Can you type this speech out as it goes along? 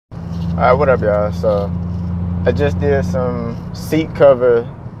Alright, what up, y'all? So I just did some seat cover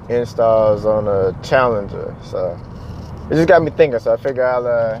installs on a Challenger, so it just got me thinking. So I figure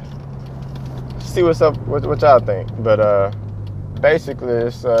I'll see what's up, what y'all think. But basically,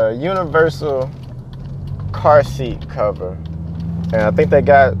 it's a universal car seat cover, and I think they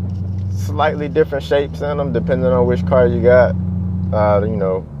got slightly different shapes in them depending on which car you got. You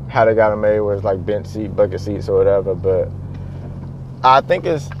know how they got them made, where it's like bench seat, bucket seats, or whatever. But I think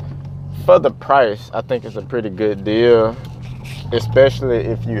it's, for the price, I think it's a pretty good deal, especially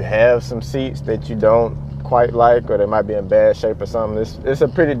if you have some seats that you don't quite like or they might be in bad shape or something. It's a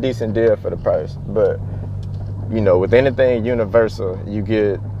pretty decent deal for the price. But, you know, with anything universal, you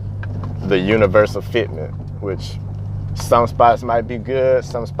get the universal fitment, which some spots might be good,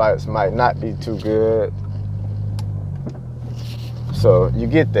 some spots might not be too good. So you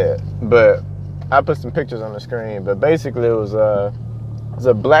get that. But I put some pictures on the screen, but basically it was it's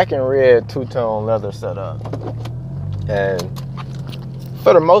a black and red two-tone leather setup, and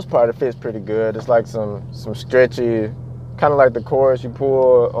for the most part it fits pretty good. It's like some stretchy, kind of like the cords you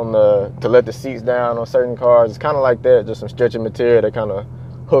pull on to let the seats down on certain cars. It's kind of like that, just some stretchy material that kind of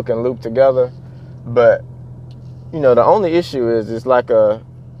hook and loop together. But you know, the only issue is it's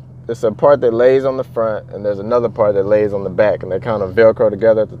a part that lays on the front, and there's another part that lays on the back, and they kind of Velcro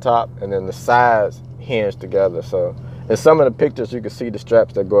together at the top, and then the sides hinge together. So in some of the pictures, you can see the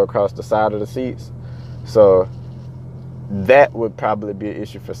straps that go across the side of the seats. So that would probably be an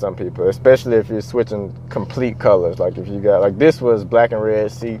issue for some people, especially if you're switching complete colors. Like if you got, like this was black and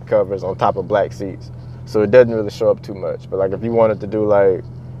red seat covers on top of black seats, so it doesn't really show up too much. But like if you wanted to do like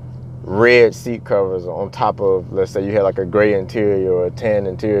red seat covers on top of, let's say you had like a gray interior or a tan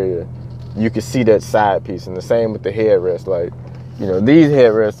interior, you could see that side piece. And the same with the headrest. Like, you know, these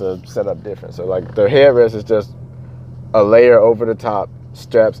headrests are set up different. So like the headrest is just a layer over the top,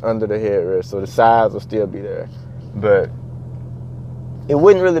 straps under the headrest, so the sides will still be there. But it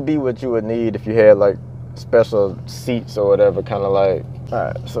wouldn't really be what you would need if you had like special seats or whatever, kind of like, all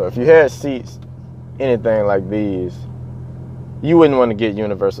right, so if you had seats, anything like these, you wouldn't want to get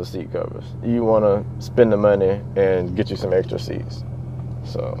universal seat covers. You want to spend the money and get you some extra seats.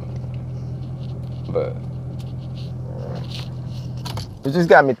 So, but it just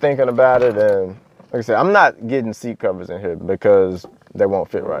got me thinking about it. And like I said, I'm not getting seat covers in here because they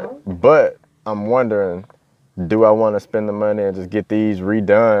won't fit right. But I'm wondering, do I want to spend the money and just get these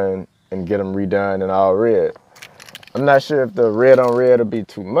redone and get them redone in all red? I'm not sure if the red on red will be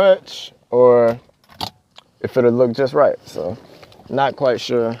too much or if it'll look just right. So not quite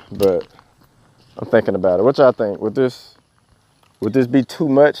sure, but I'm thinking about it. What y'all think? Would this be too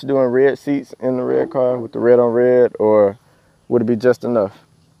much doing red seats in the red car with the red on red, or would it be just enough?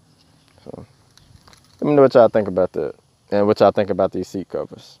 So let me know what y'all think about that and what y'all think about these seat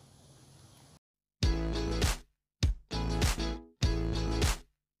covers.